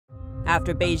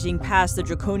After Beijing passed the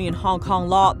draconian Hong Kong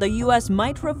law, the U.S.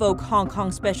 might revoke Hong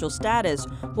Kong's special status.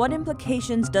 What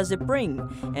implications does it bring?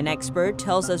 An expert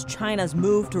tells us China's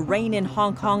move to rein in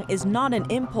Hong Kong is not an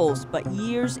impulse, but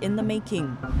years in the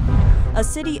making. A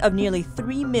city of nearly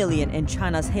 3 million in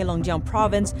China's Heilongjiang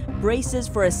province braces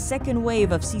for a second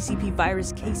wave of CCP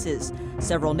virus cases.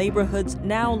 Several neighborhoods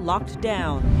now locked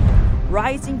down.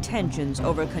 Rising tensions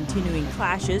over continuing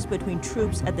clashes between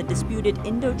troops at the disputed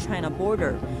Indo-China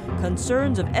border.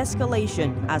 Concerns of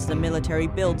escalation as the military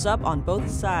builds up on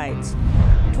both sides.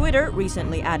 Twitter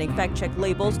recently adding fact-check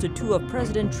labels to 2 of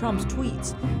President Trump's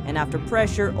tweets, and after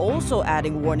pressure also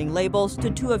adding warning labels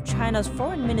to 2 of China's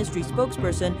foreign ministry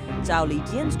spokesperson Zhao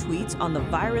Lijian's tweets on the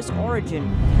virus origin.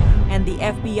 And the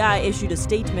FBI issued a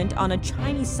statement on a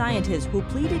Chinese scientist who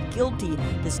pleaded guilty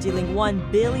to stealing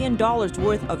 $1 billion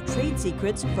worth of trade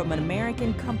secrets from an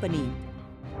American company.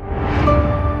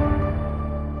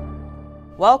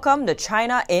 Welcome to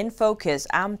China in Focus.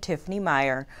 I'm Tiffany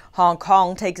Meyer. Hong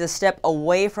Kong takes a step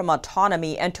away from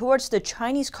autonomy and towards the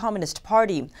Chinese Communist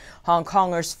Party. Hong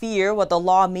Kongers fear what the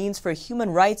law means for human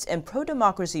rights and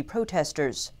pro-democracy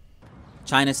protesters.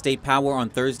 China's state power on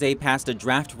Thursday passed a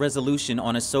draft resolution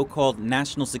on a so-called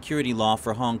national security law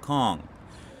for Hong Kong.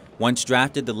 Once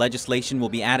drafted, the legislation will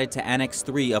be added to Annex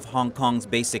 3 of Hong Kong's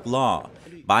Basic Law,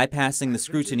 bypassing the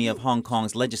scrutiny of Hong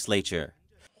Kong's legislature.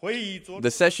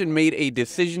 The session made a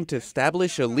decision to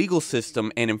establish a legal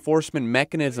system and enforcement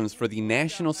mechanisms for the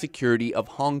national security of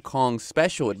Hong Kong's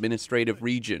special administrative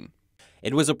region.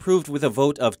 It was approved with a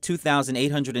vote of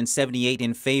 2,878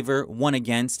 in favor, 1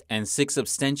 against, and 6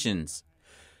 abstentions.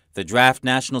 The draft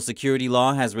national security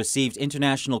law has received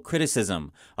international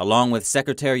criticism, along with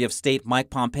Secretary of State Mike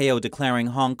Pompeo declaring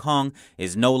Hong Kong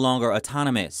is no longer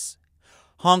autonomous.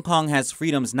 Hong Kong has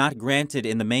freedoms not granted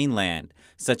in the mainland,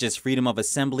 such as freedom of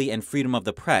assembly and freedom of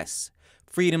the press,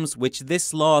 freedoms which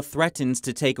this law threatens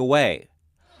to take away.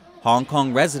 Hong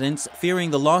Kong residents,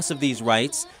 fearing the loss of these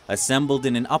rights, assembled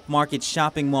in an upmarket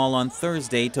shopping mall on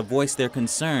Thursday to voice their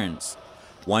concerns.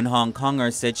 One Hong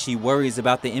Konger said she worries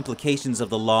about the implications of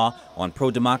the law on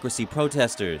pro-democracy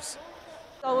protesters.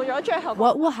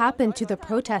 What will happen to the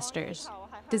protesters?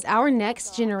 Does our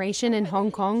next generation in Hong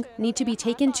Kong need to be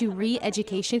taken to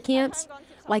re-education camps,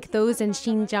 like those in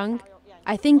Xinjiang?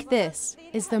 I think this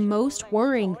is the most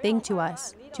worrying thing to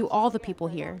us, to all the people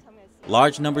here.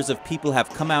 Large numbers of people have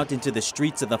come out into the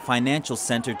streets of the financial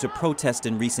center to protest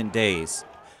in recent days.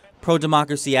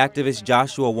 Pro-democracy activist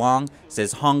Joshua Wong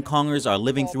says Hong Kongers are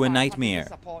living through a nightmare.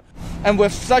 And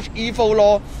with such evil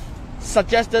law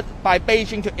suggested by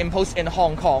Beijing to impose in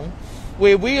Hong Kong,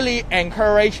 we really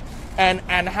encourage and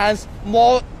enhance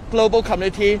more global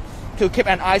community to keep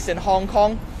an eye in Hong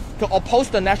Kong to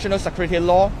oppose the national security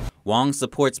law. Wong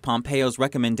supports Pompeo's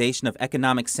recommendation of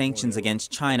economic sanctions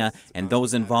against China and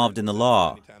those involved in the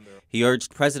law. He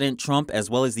urged President Trump as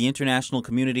well as the international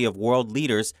community of world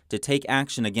leaders to take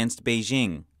action against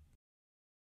Beijing.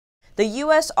 The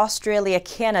U.S., Australia,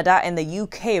 Canada, and the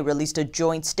U.K. released a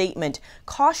joint statement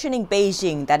cautioning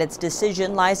Beijing that its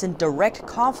decision lies in direct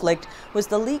conflict with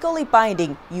the legally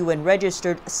binding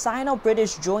UN-registered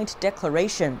Sino-British Joint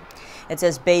Declaration. It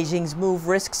says Beijing's move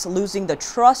risks losing the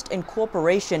trust and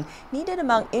cooperation needed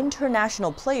among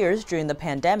international players during the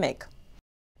pandemic.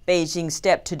 Beijing's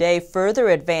step today further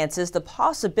advances the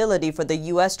possibility for the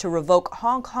U.S. to revoke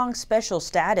Hong Kong's special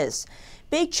status.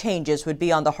 Big changes would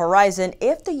be on the horizon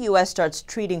if the U.S. starts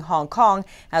treating Hong Kong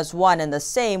as one and the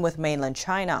same with mainland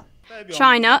China.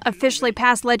 China officially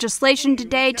passed legislation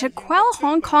today to quell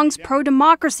Hong Kong's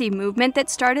pro-democracy movement that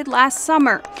started last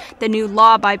summer. The new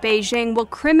law by Beijing will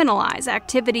criminalize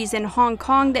activities in Hong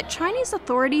Kong that Chinese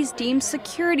authorities deem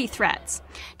security threats.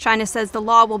 China says the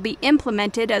law will be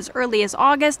implemented as early as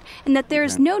August and that there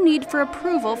is no need for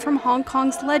approval from Hong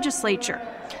Kong's legislature.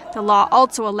 The law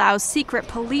also allows secret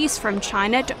police from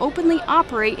China to openly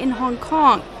operate in Hong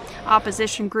Kong.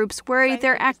 Opposition groups worry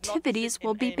their activities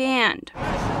will be banned.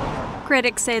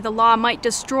 Critics say the law might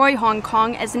destroy Hong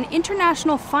Kong as an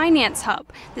international finance hub.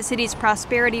 The city's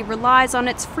prosperity relies on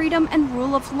its freedom and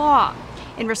rule of law.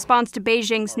 In response to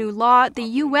Beijing's new law, the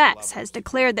U.S. has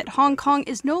declared that Hong Kong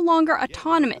is no longer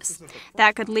autonomous.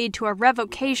 That could lead to a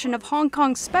revocation of Hong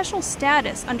Kong's special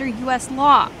status under U.S.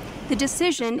 law. The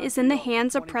decision is in the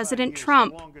hands of President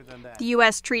Trump. The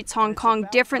U.S. treats Hong Kong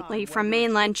differently from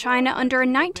mainland China under a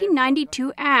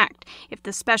 1992 act. If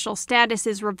the special status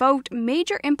is revoked,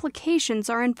 major implications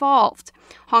are involved.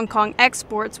 Hong Kong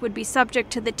exports would be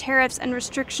subject to the tariffs and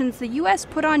restrictions the U.S.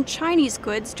 put on Chinese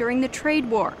goods during the trade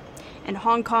war. And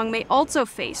Hong Kong may also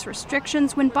face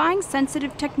restrictions when buying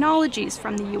sensitive technologies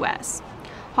from the U.S.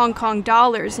 Hong Kong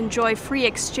dollars enjoy free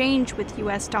exchange with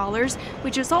US dollars,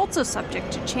 which is also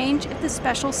subject to change if the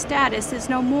special status is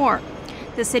no more.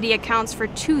 The city accounts for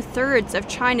 2/3 of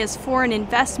China's foreign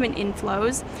investment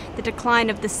inflows. The decline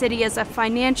of the city as a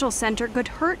financial center could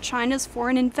hurt China's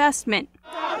foreign investment.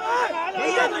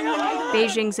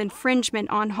 Beijing's infringement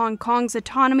on Hong Kong's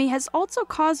autonomy has also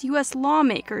caused U.S.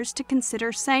 lawmakers to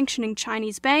consider sanctioning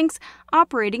Chinese banks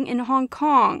operating in Hong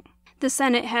Kong. The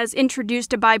Senate has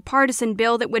introduced a bipartisan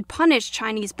bill that would punish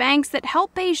Chinese banks that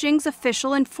help Beijing's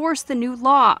official enforce the new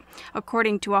law.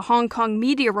 According to a Hong Kong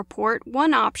media report,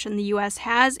 one option the U.S.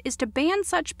 has is to ban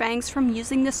such banks from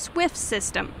using the SWIFT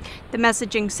system. The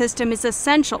messaging system is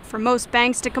essential for most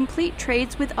banks to complete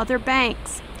trades with other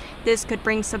banks. This could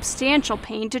bring substantial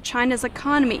pain to China's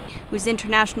economy, whose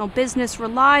international business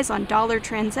relies on dollar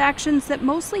transactions that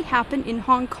mostly happen in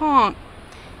Hong Kong.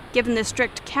 Given the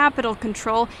strict capital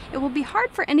control, it will be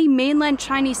hard for any mainland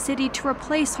Chinese city to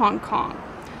replace Hong Kong.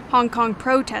 Hong Kong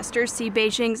protesters see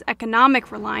Beijing's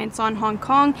economic reliance on Hong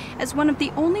Kong as one of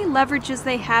the only leverages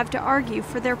they have to argue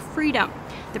for their freedom.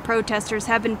 The protesters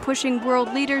have been pushing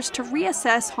world leaders to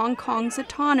reassess Hong Kong's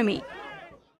autonomy.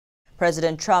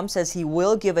 President Trump says he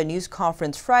will give a news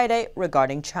conference Friday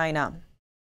regarding China.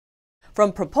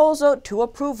 From proposal to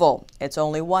approval, it's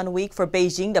only 1 week for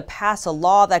Beijing to pass a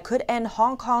law that could end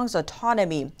Hong Kong's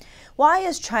autonomy. Why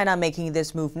is China making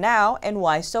this move now, and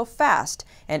why so fast?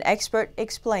 An expert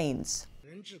explains.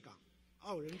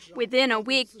 Within a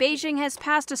week, Beijing has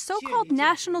passed a so-called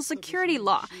national security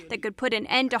law that could put an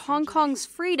end to Hong Kong's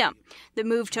freedom. The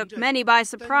move took many by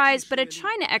surprise, but a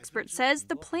China expert says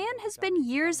the plan has been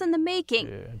years in the making.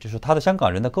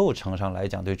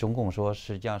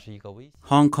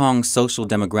 Hong Kong's social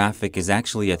demographic is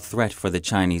actually a threat for the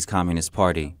Chinese Communist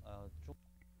Party.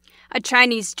 A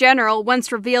Chinese general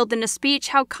once revealed in a speech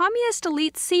how communist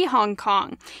elites see Hong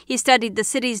Kong. He studied the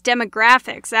city's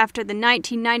demographics after the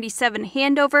 1997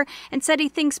 handover and said he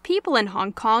thinks people in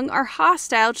Hong Kong are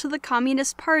hostile to the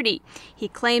Communist Party. He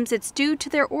claims it's due to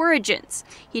their origins.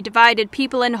 He divided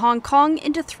people in Hong Kong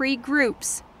into 3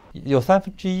 groups.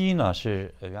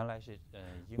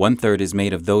 1/3 is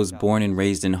made of those born and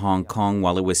raised in Hong Kong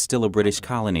while it was still a British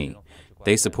colony.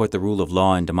 They support the rule of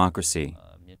law and democracy.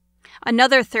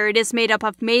 Another third is made up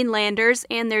of mainlanders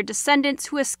and their descendants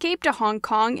who escaped to Hong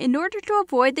Kong in order to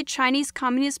avoid the Chinese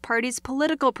Communist Party's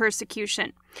political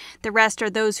persecution. The rest are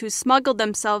those who smuggled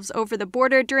themselves over the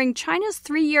border during China's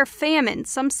 3-year famine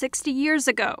some 60 years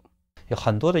ago.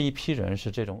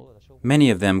 Many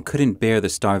of them couldn't bear the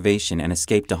starvation and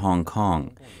escaped to Hong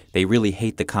Kong. They really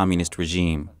hate the communist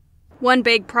regime. One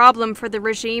big problem for the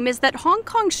regime is that Hong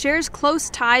Kong shares close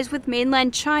ties with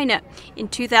mainland China. In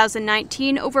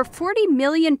 2019, over 40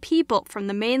 million people from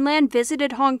the mainland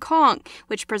visited Hong Kong,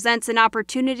 which presents an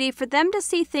opportunity for them to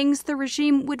see things the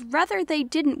regime would rather they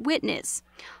didn't witness.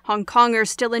 Hong Kongers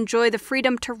still enjoy the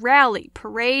freedom to rally,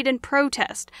 parade, and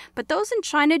protest, but those in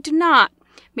China do not.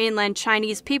 Mainland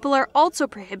Chinese people are also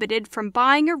prohibited from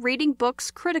buying or reading books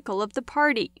critical of the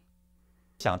party.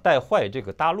 In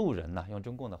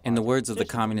the words of the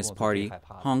Communist Party,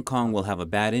 Hong Kong will have a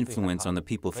bad influence on the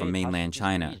people from mainland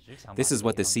China. This is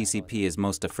what the CCP is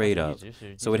most afraid of,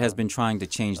 so it has been trying to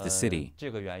change the city.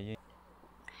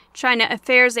 China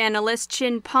affairs analyst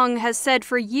Chin Peng has said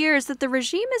for years that the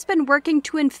regime has been working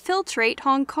to infiltrate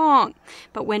Hong Kong.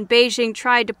 But when Beijing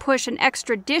tried to push an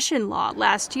extradition law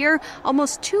last year,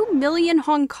 almost 2 million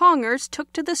Hong Kongers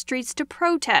took to the streets to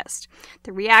protest.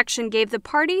 The reaction gave the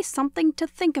party something to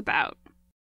think about.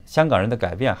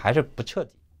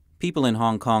 People in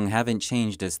Hong Kong haven't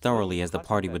changed as thoroughly as the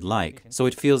party would like, so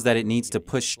it feels that it needs to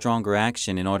push stronger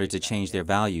action in order to change their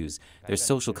values, their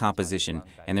social composition,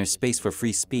 and their space for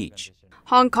free speech.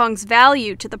 Hong Kong's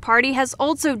value to the party has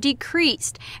also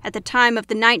decreased. At the time of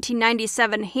the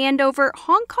 1997 handover,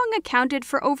 Hong Kong accounted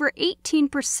for over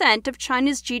 18% of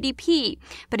China's GDP,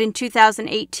 but in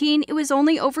 2018 it was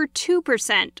only over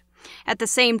 2%. At the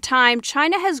same time,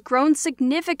 China has grown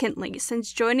significantly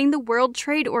since joining the World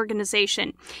Trade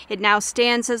Organization. It now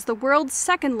stands as the world's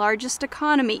 2nd largest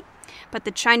economy. But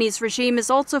the Chinese regime is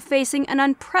also facing an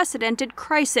unprecedented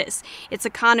crisis. Its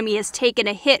economy has taken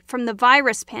a hit from the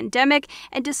virus pandemic,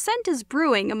 and dissent is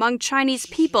brewing among Chinese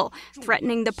people,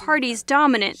 threatening the party's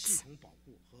dominance.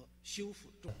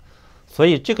 For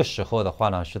the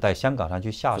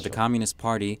Communist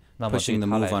Party, pushing the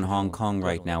move on Hong Kong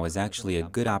right now is actually a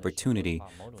good opportunity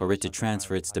for it to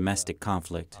transfer its domestic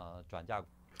conflict.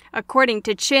 According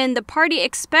to Chin, the party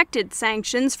expected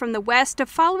sanctions from the West to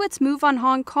follow its move on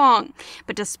Hong Kong.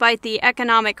 But despite the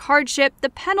economic hardship, the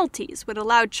penalties would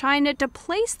allow China to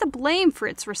place the blame for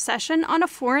its recession on a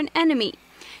foreign enemy.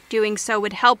 Doing so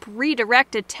would help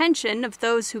redirect attention of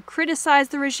those who criticize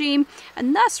the regime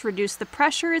and thus reduce the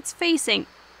pressure it's facing.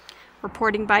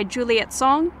 Reporting by Juliet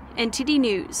Song, NTD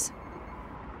News.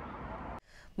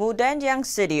 Heilongjiang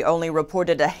City only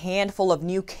reported a handful of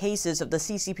new cases of the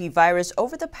CCP virus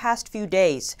over the past few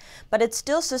days, but it's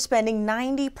still suspending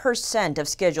 90% of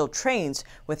scheduled trains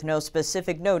with no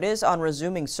specific notice on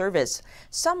resuming service.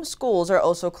 Some schools are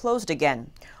also closed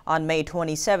again. On May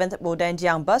 27th,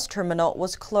 Heilongjiang bus terminal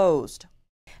was closed.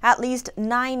 At least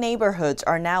 9 neighborhoods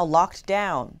are now locked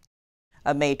down.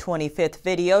 A May 25th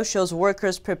video shows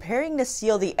workers preparing to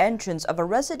seal the entrance of a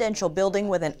residential building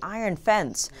with an iron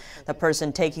fence. The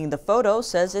person taking the photo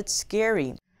says it's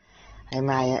scary.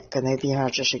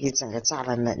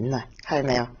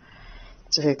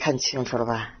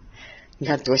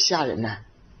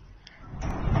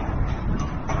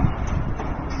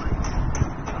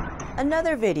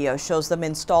 Another video shows them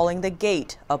installing the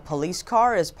gate. A police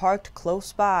car is parked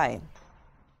close by.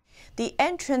 The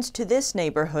entrance to this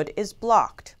neighborhood is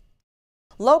blocked.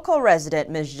 Local resident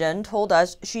Ms. Zhen told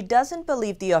us she doesn't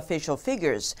believe the official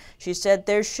figures. She said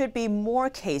there should be more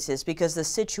cases because the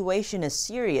situation is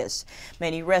serious.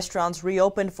 Many restaurants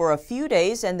reopened for a few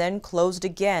days and then closed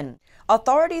again.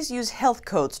 Authorities use health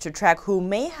codes to track who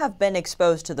may have been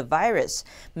exposed to the virus.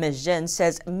 Ms. Zhen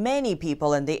says many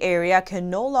people in the area can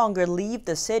no longer leave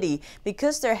the city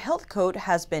because their health code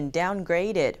has been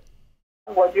downgraded.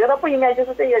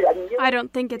 I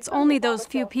don't think it's only those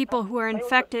few people who are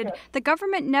infected. The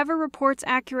government never reports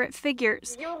accurate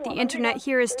figures. The internet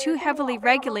here is too heavily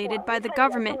regulated by the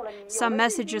government. Some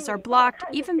messages are blocked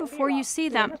even before you see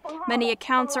them. Many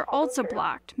accounts are also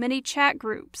blocked, many chat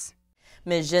groups.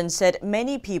 Ms. Zhen said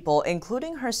many people,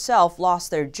 including herself, lost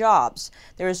their jobs.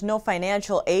 There is no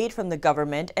financial aid from the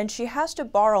government, and she has to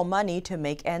borrow money to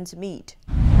make ends meet.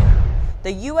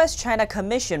 The U.S.-China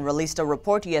Commission released a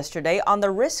report yesterday on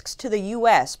the risks to the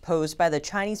U.S. posed by the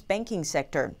Chinese banking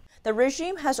sector. The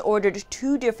regime has ordered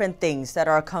 2 different things that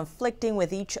are conflicting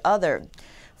with each other.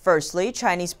 Firstly,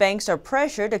 Chinese banks are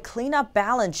pressured to clean up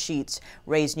balance sheets,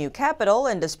 raise new capital,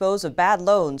 and dispose of bad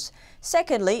loans.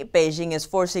 Secondly, Beijing is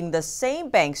forcing the same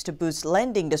banks to boost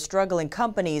lending to struggling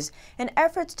companies in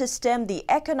efforts to stem the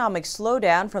economic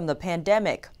slowdown from the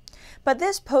pandemic. But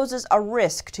this poses a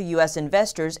risk to U.S.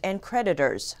 investors and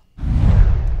creditors.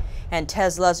 And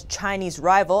Tesla's Chinese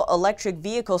rival electric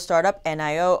vehicle startup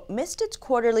NIO missed its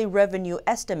quarterly revenue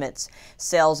estimates.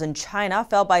 Sales in China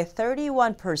fell by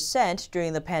 31%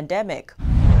 during the pandemic.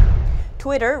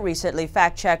 Twitter recently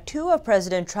fact-checked 2 of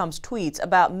President Trump's tweets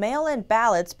about mail-in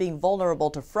ballots being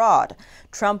vulnerable to fraud.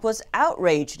 Trump was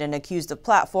outraged and accused the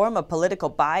platform of political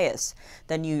bias.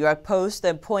 The New York Post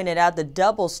then pointed out the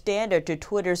double standard to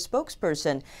Twitter's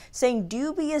spokesperson, saying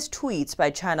dubious tweets by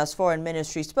China's foreign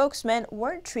ministry spokesman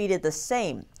weren't treated the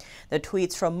same. The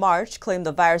tweets from March claimed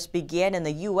the virus began in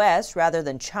the U.S. rather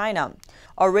than China.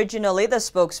 Originally, the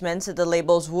spokesman said the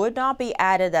labels would not be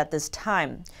added at this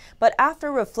time. But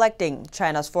after reflecting,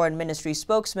 China's foreign ministry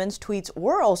spokesman's tweets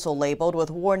were also labeled with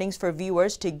warnings for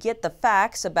viewers to get the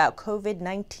facts about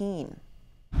COVID-19.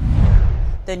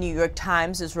 The New York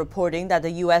Times is reporting that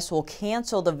the U.S. will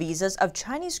cancel the visas of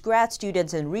Chinese grad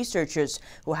students and researchers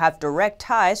who have direct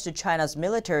ties to China's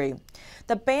military.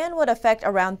 The ban would affect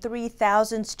around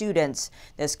 3,000 students.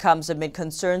 This comes amid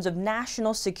concerns of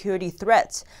national security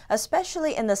threats,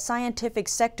 especially in the scientific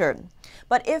sector.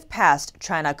 But if passed,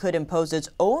 China could impose its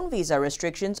own visa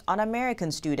restrictions on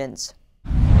American students.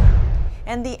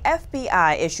 And the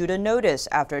FBI issued a notice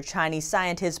after Chinese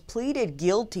scientists pleaded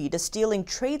guilty to stealing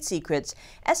trade secrets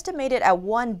estimated at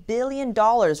 $1 billion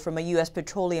from a U.S.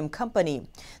 petroleum company.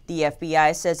 The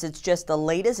FBI says it's just the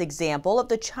latest example of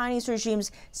the Chinese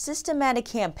regime's systematic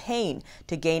campaign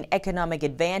to gain economic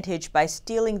advantage by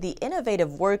stealing the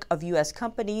innovative work of U.S.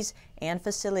 companies and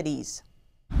facilities.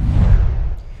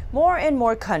 More and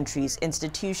more countries,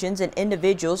 institutions, and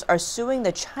individuals are suing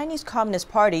the Chinese Communist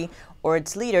Party or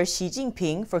its leader Xi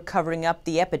Jinping for covering up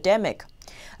the epidemic.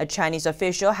 A Chinese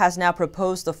official has now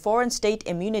proposed the Foreign State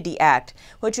Immunity Act,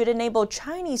 which would enable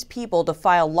Chinese people to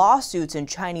file lawsuits in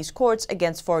Chinese courts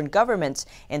against foreign governments,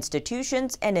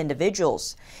 institutions, and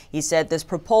individuals. He said this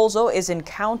proposal is in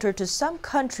counter to some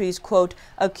countries, quote,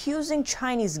 accusing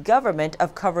Chinese government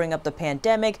of covering up the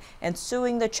pandemic and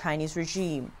suing the Chinese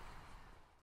regime.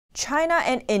 China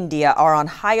and India are on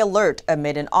high alert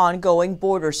amid an ongoing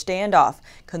border standoff.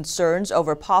 Concerns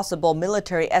over possible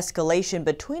military escalation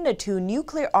between the 2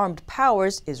 nuclear-armed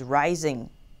powers is rising.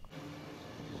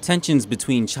 Tensions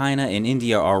between China and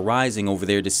India are rising over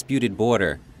their disputed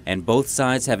border, and both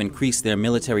sides have increased their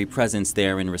military presence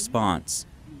there in response.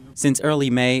 Since early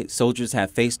May, soldiers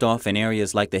have faced off in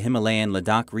areas like the Himalayan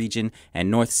Ladakh region and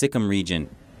North Sikkim region.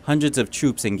 Hundreds of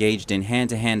troops engaged in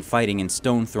hand-to-hand fighting and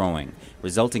stone throwing,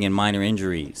 resulting in minor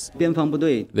injuries.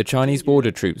 The Chinese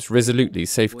border troops resolutely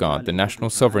safeguard the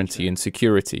national sovereignty and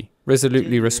security,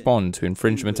 resolutely respond to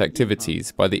infringement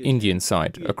activities by the Indian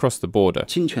side across the border.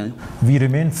 We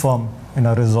remain firm in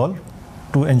our resolve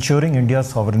to ensuring India's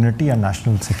sovereignty and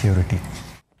national security.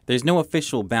 There's no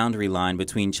official boundary line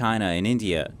between China and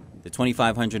India. The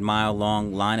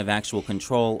 2,500-mile-long Line of Actual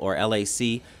Control, or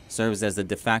LAC, serves as the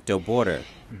de facto border.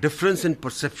 Difference in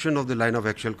perception of the line of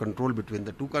actual control between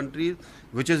the two countries,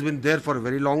 which has been there for a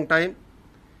very long time,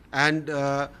 and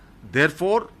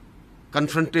therefore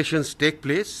confrontations take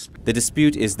place. The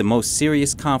dispute is the most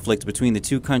serious conflict between the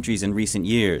two countries in recent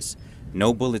years.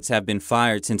 No bullets have been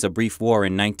fired since a brief war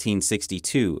in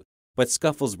 1962, but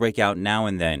scuffles break out now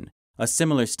and then. A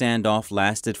similar standoff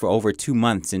lasted for over 2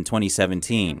 months in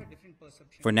 2017.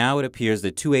 For now, it appears the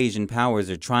two Asian powers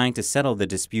are trying to settle the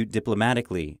dispute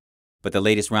diplomatically. But the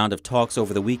latest round of talks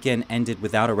over the weekend ended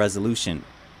without a resolution.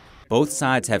 Both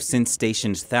sides have since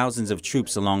stationed thousands of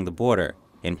troops along the border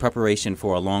in preparation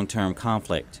for a long-term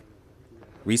conflict.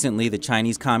 Recently, the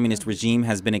Chinese Communist regime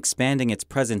has been expanding its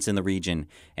presence in the region,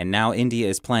 and now India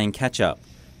is playing catch-up.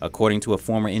 According to a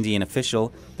former Indian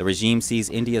official, the regime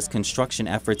sees India's construction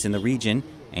efforts in the region,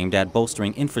 aimed at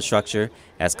bolstering infrastructure,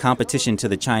 as competition to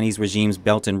the Chinese regime's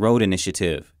Belt and Road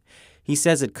Initiative. He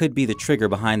says it could be the trigger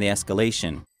behind the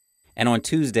escalation. And on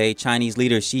Tuesday, Chinese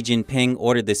leader Xi Jinping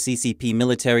ordered the CCP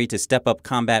military to step up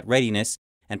combat readiness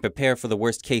and prepare for the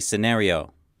worst-case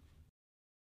scenario.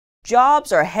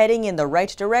 Jobs are heading in the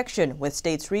right direction, with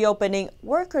states reopening,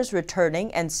 workers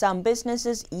returning, and some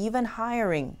businesses even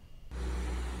hiring.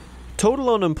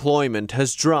 Total unemployment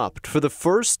has dropped for the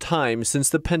first time since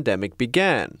the pandemic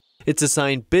began. It's a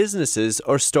sign businesses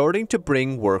are starting to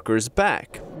bring workers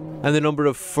back. And the number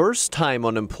of first-time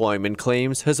unemployment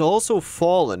claims has also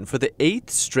fallen for the 8th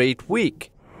straight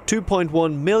week.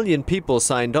 2.1 million people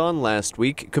signed on last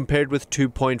week compared with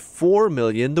 2.4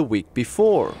 million the week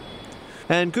before.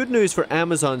 And good news for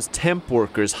Amazon's temp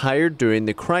workers hired during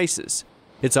the crisis.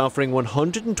 It's offering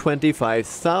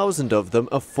 125,000 of them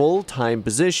a full-time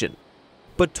position.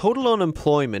 But total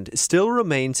unemployment still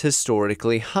remains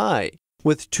historically high,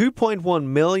 with 2.1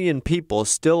 million people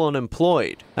still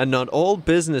unemployed, and not all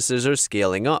businesses are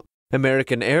scaling up.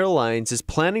 American Airlines is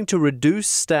planning to reduce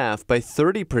staff by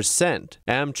 30%.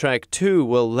 Amtrak, too,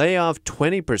 will lay off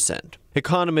 20%.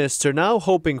 Economists are now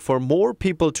hoping for more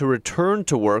people to return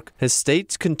to work as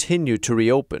states continue to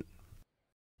reopen.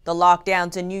 The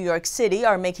lockdowns in New York City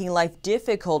are making life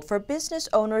difficult for business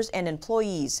owners and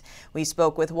employees. We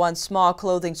spoke with one small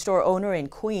clothing store owner in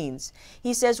Queens.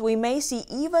 He says we may see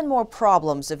even more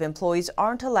problems if employees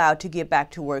aren't allowed to get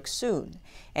back to work soon.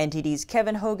 NTD's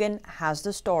Kevin Hogan has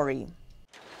the story.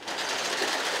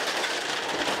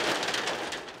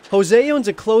 Jose owns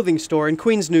a clothing store in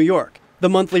Queens, New York. The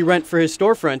monthly rent for his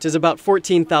storefront is about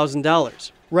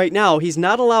 $14,000. Right now, he's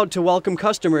not allowed to welcome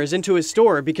customers into his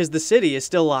store because the city is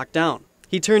still locked down.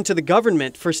 He turned to the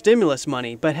government for stimulus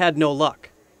money, but had no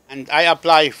luck. And I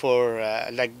applied for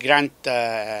grant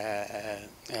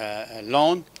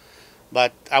loan,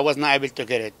 but I was not able to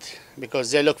get it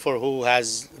because they look for who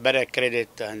has better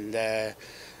credit and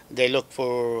they look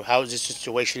for how's the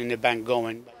situation in the bank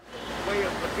going.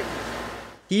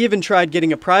 He even tried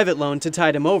getting a private loan to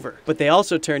tide him over, but they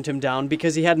also turned him down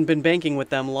because he hadn't been banking with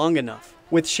them long enough.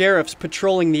 With sheriffs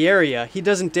patrolling the area, he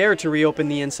doesn't dare to reopen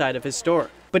the inside of his store.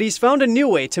 But he's found a new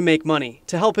way to make money,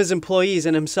 to help his employees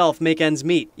and himself make ends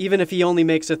meet, even if he only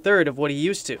makes a third of what he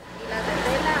used to.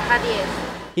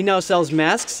 He now sells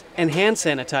masks and hand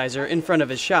sanitizer in front of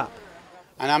his shop.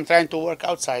 And I'm trying to work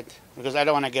outside because I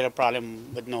don't want to get a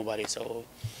problem with nobody, so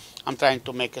I'm trying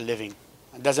to make a living.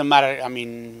 It doesn't matter,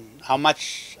 how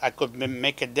much I could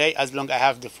make a day as long as I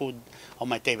have the food on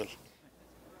my table.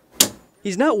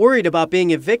 He's not worried about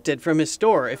being evicted from his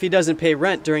store if he doesn't pay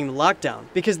rent during the lockdown,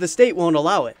 because the state won't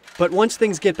allow it. But once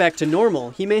things get back to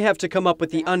normal, he may have to come up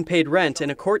with the unpaid rent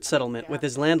in a court settlement with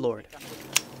his landlord.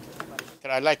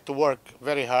 I like to work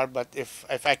very hard, but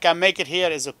if I can make it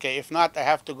here, it's okay. If not, I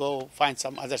have to go find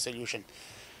some other solution,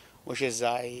 which is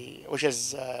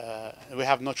we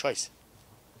have no choice.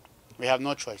 We have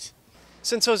no choice.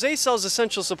 Since Jose sells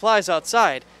essential supplies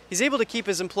outside, he's able to keep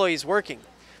his employees working.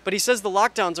 But he says the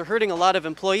lockdowns are hurting a lot of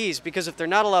employees because if they're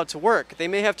not allowed to work, they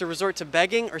may have to resort to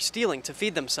begging or stealing to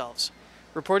feed themselves.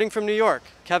 Reporting from New York,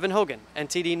 Kevin Hogan,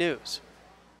 NTD News.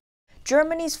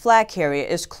 Germany's flag carrier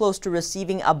is close to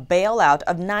receiving a bailout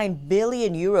of 9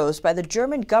 billion euros by the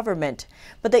German government.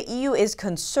 But the EU is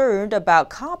concerned about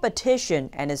competition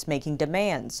and is making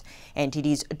demands.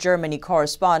 NTD's Germany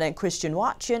correspondent Christian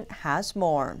Watson has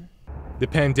more. The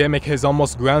pandemic has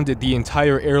almost grounded the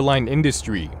entire airline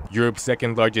industry. Europe's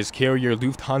second-largest carrier,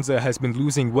 Lufthansa, has been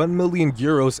losing 1 million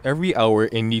euros every hour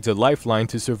and needs a lifeline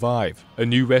to survive. A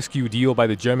new rescue deal by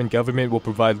the German government will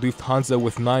provide Lufthansa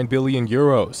with 9 billion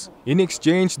euros. In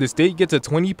exchange, the state gets a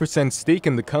 20% stake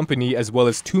in the company as well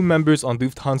as 2 members on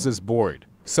Lufthansa's board.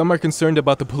 Some are concerned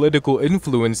about the political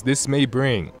influence this may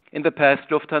bring. In the past,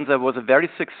 Lufthansa was a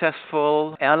very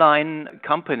successful airline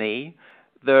company.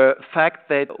 The fact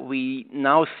that we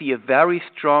now see a very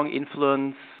strong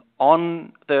influence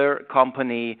on their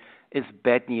company is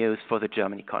bad news for the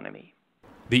German economy.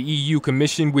 The EU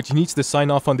Commission, which needs to sign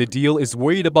off on the deal, is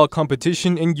worried about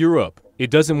competition in Europe.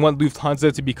 It doesn't want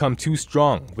Lufthansa to become too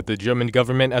strong, with the German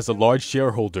government as a large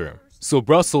shareholder. So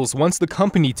Brussels wants the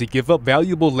company to give up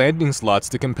valuable landing slots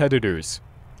to competitors.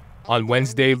 On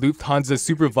Wednesday, Lufthansa's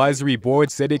supervisory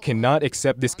board said it cannot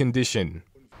accept this condition.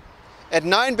 At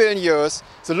 9 billion euros,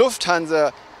 the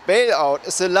Lufthansa bailout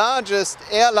is the largest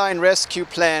airline rescue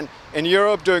plan in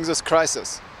Europe during this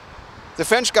crisis. The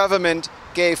French government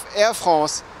gave Air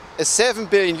France a 7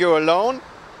 billion euro loan,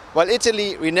 while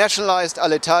Italy renationalized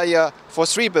Alitalia for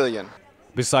 3 billion.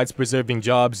 Besides preserving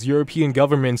jobs, European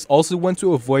governments also want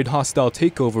to avoid hostile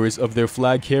takeovers of their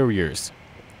flag carriers.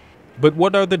 But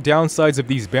what are the downsides of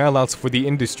these bailouts for the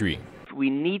industry? We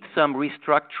need some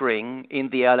restructuring in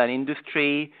the airline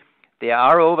industry. There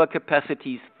are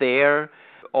overcapacities there.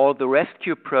 All the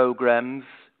rescue programs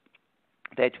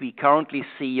that we currently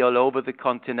see all over the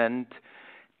continent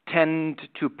tend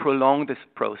to prolong this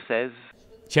process.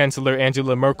 Chancellor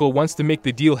Angela Merkel wants to make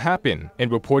the deal happen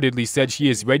and reportedly said she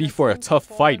is ready for a tough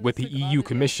fight with the EU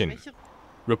Commission.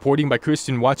 Reporting by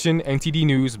Christian Watson, NTD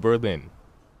News, Berlin.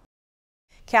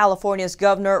 California's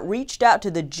governor reached out to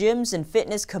the gyms and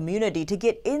fitness community to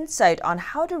get insight on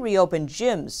how to reopen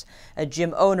gyms. A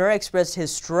gym owner expressed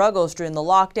his struggles during the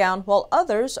lockdown, while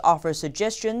others offer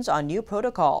suggestions on new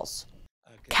protocols.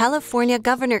 California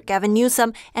Governor Gavin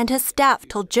Newsom and his staff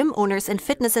told gym owners and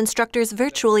fitness instructors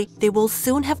virtually they will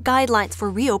soon have guidelines for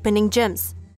reopening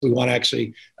gyms. We want to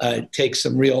actually take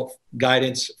some real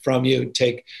guidance from you,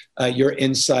 take your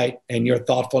insight and your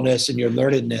thoughtfulness and your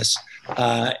learnedness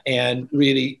and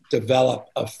really develop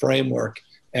a framework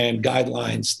and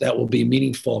guidelines that will be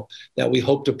meaningful that we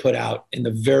hope to put out in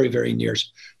the very, very near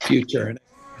future.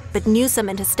 But Newsom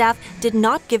and his staff did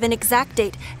not give an exact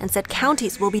date and said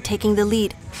counties will be taking the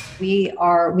lead. We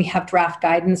have draft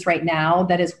guidance right now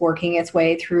that is working its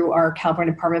way through our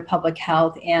California Department of Public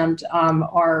Health and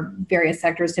our various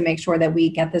sectors to make sure that we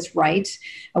get this right.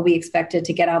 We expect it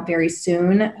to get out very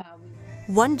soon.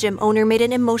 One gym owner made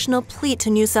an emotional plea to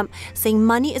Newsom, saying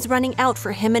money is running out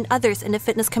for him and others in the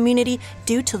fitness community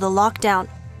due to the lockdown.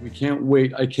 We can't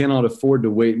wait. I cannot afford to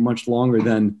wait much longer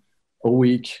than a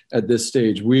week at this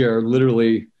stage. We are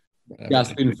literally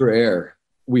gasping for air.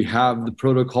 We have the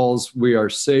protocols. We are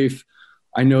safe.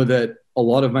 I know that a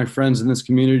lot of my friends in this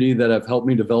community that have helped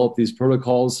me develop these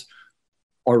protocols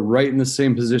are right in the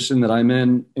same position that I'm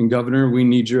in. And Governor, we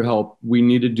need your help. We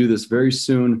need to do this very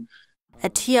soon.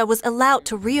 Atia was allowed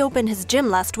to reopen his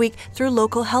gym last week through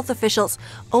local health officials,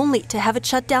 only to have it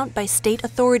shut down by state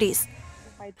authorities.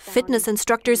 Fitness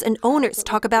instructors and owners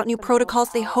talk about new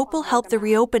protocols they hope will help the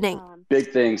reopening.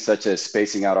 Big things such as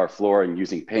spacing out our floor and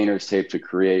using painter's tape to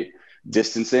create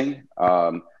distancing.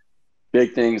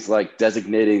 Big things like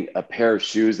designating a pair of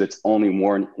shoes that's only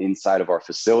worn inside of our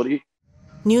facility.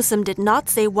 Newsom did not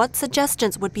say what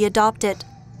suggestions would be adopted.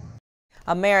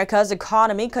 America's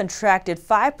economy contracted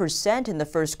 5% in the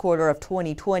first quarter of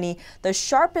 2020, the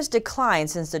sharpest decline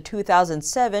since the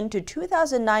 2007 to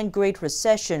 2009 Great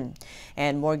Recession.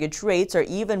 And mortgage rates are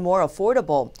even more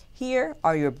affordable. Here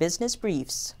are your business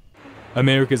briefs.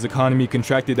 America's economy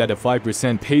contracted at a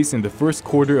 5% pace in the first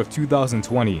quarter of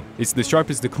 2020. It's the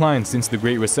sharpest decline since the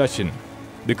Great Recession.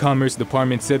 The Commerce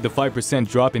Department said the 5%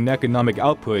 drop in economic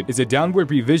output is a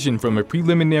downward revision from a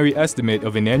preliminary estimate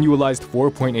of an annualized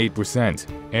 4.8%.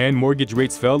 And mortgage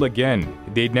rates fell again.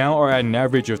 They now are at an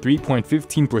average of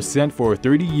 3.15% for a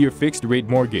 30-year fixed-rate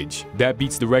mortgage. That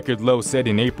beats the record low set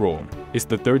in April. It's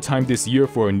the third time this year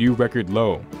for a new record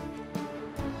low.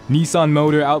 Nissan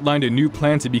Motor outlined a new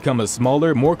plan to become a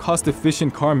smaller, more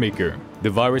cost-efficient car maker. The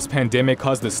virus pandemic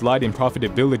caused a slide in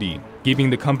profitability, giving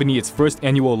the company its first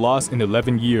annual loss in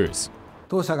 11 years.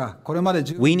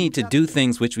 We need to do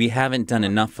things which we haven't done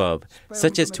enough of,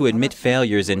 such as to admit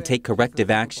failures and take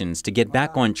corrective actions to get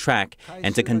back on track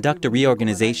and to conduct a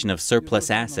reorganization of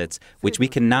surplus assets, which we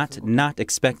cannot not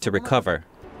expect to recover.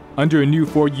 Under a new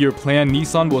 4-year plan,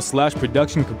 Nissan will slash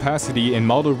production capacity and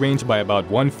model range by about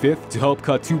 1/5 to help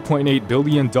cut $2.8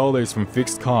 billion from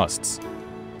fixed costs.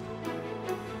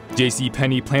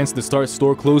 JCPenney plans to start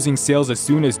store closing sales as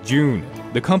soon as June.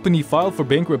 The company filed for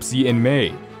bankruptcy in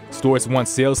May. Stores want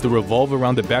sales to revolve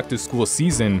around the back-to-school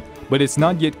season, but it's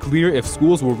not yet clear if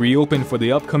schools will reopen for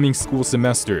the upcoming school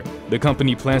semester. The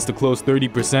company plans to close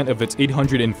 30% of its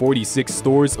 846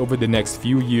 stores over the next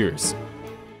few years.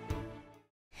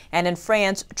 And in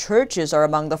France, churches are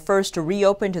among the first to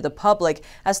reopen to the public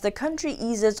as the country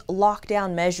eases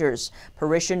lockdown measures.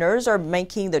 Parishioners are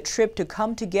making the trip to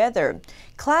come together,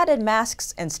 clad in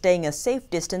masks and staying a safe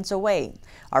distance away.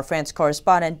 Our France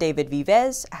correspondent David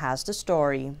Vives has the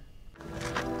story.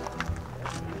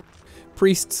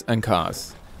 Priests and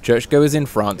cars. Churchgoers in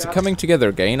France are coming together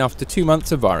again after 2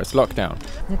 months of virus lockdown.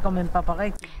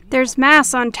 There's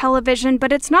Mass on television,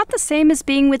 but it's not the same as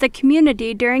being with a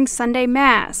community during Sunday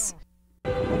Mass.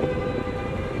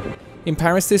 In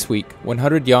Paris this week,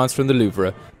 100 yards from the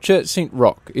Louvre, Church St.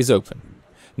 Roch is open.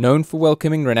 Known for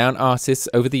welcoming renowned artists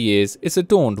over the years, it's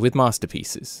adorned with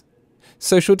masterpieces.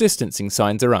 Social distancing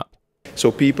signs are up. So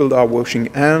people are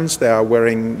washing hands, they are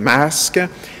wearing masks,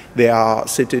 they are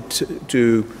seated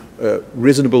to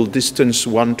reasonable distance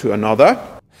one to another.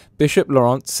 Bishop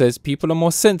Laurent says people are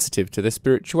more sensitive to their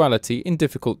spirituality in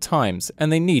difficult times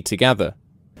and they need to gather.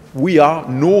 We are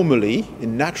normally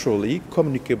and naturally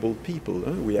communicable people.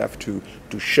 We have to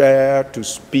share, to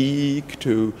speak,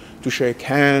 to shake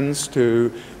hands,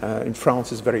 in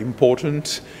France it's very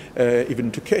important, even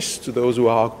to kiss to those who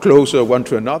are closer one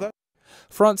to another.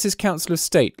 France's Council of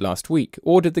State last week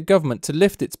ordered the government to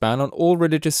lift its ban on all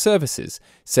religious services,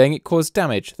 saying it caused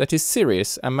damage that is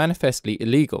serious and manifestly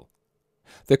illegal.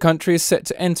 The country is set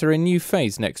to enter a new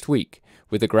phase next week,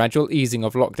 with a gradual easing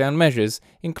of lockdown measures,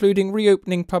 including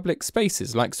reopening public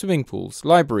spaces like swimming pools,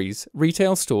 libraries,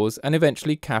 retail stores, and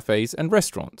eventually cafes and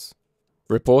restaurants.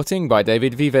 Reporting by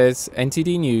David Vives,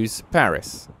 NTD News,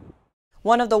 Paris.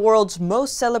 One of the world's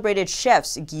most celebrated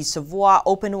chefs, Guy Savoy,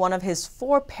 opened one of his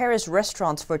 4 Paris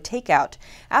restaurants for takeout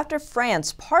after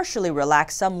France partially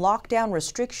relaxed some lockdown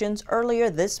restrictions earlier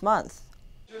this month.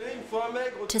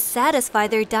 To satisfy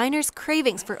their diners'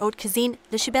 cravings for haute cuisine,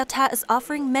 Le Libertat is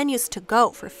offering menus to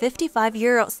go for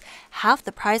 €55, half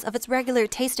the price of its regular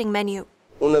tasting menu.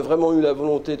 We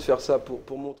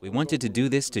wanted to do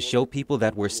this to show people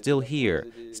that we're still here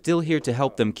to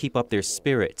help them keep up their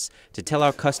spirits, to tell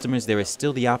our customers there is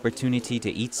still the opportunity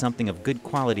to eat something of good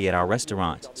quality at our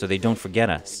restaurant, so they don't forget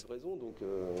us.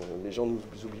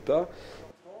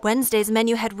 Wednesday's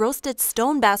menu had roasted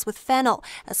stone bass with fennel,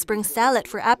 a spring salad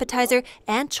for appetizer,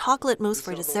 and chocolate mousse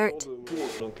for dessert.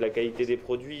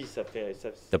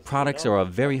 The products are of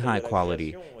very high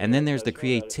quality, and then there's the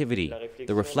creativity,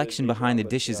 the reflection behind the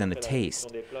dishes and the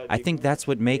taste. I think that's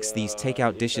what makes these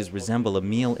takeout dishes resemble a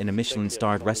meal in a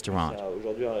Michelin-starred restaurant.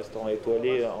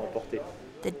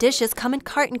 The dishes come in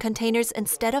carton containers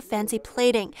instead of fancy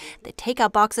plating. The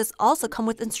takeout boxes also come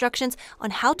with instructions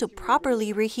on how to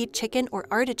properly reheat chicken or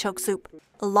artichoke soup.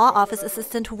 A law office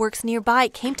assistant who works nearby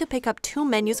came to pick up 2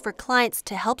 menus for clients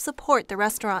to help support the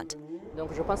restaurant.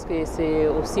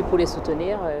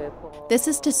 This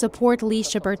is to support Les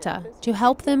Libertats, to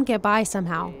help them get by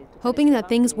somehow, hoping that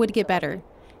things would get better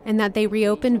and that they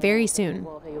reopen very soon.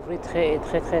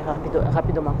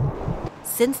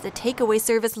 Since the takeaway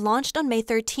service launched on May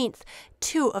 13th,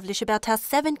 2 of Les Libertats'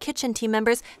 7 kitchen team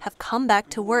members have come back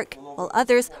to work, while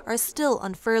others are still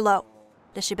on furlough.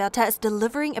 Les Libertats is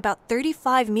delivering about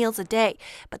 35 meals a day,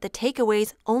 but the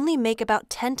takeaways only make about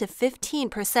 10 to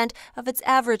 15% of its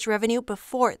average revenue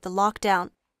before the lockdown.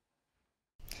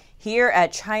 Here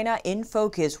at China in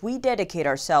Focus, we dedicate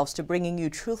ourselves to bringing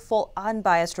you truthful,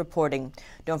 unbiased reporting.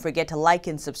 Don't forget to like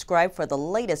and subscribe for the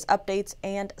latest updates,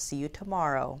 and see you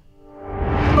tomorrow.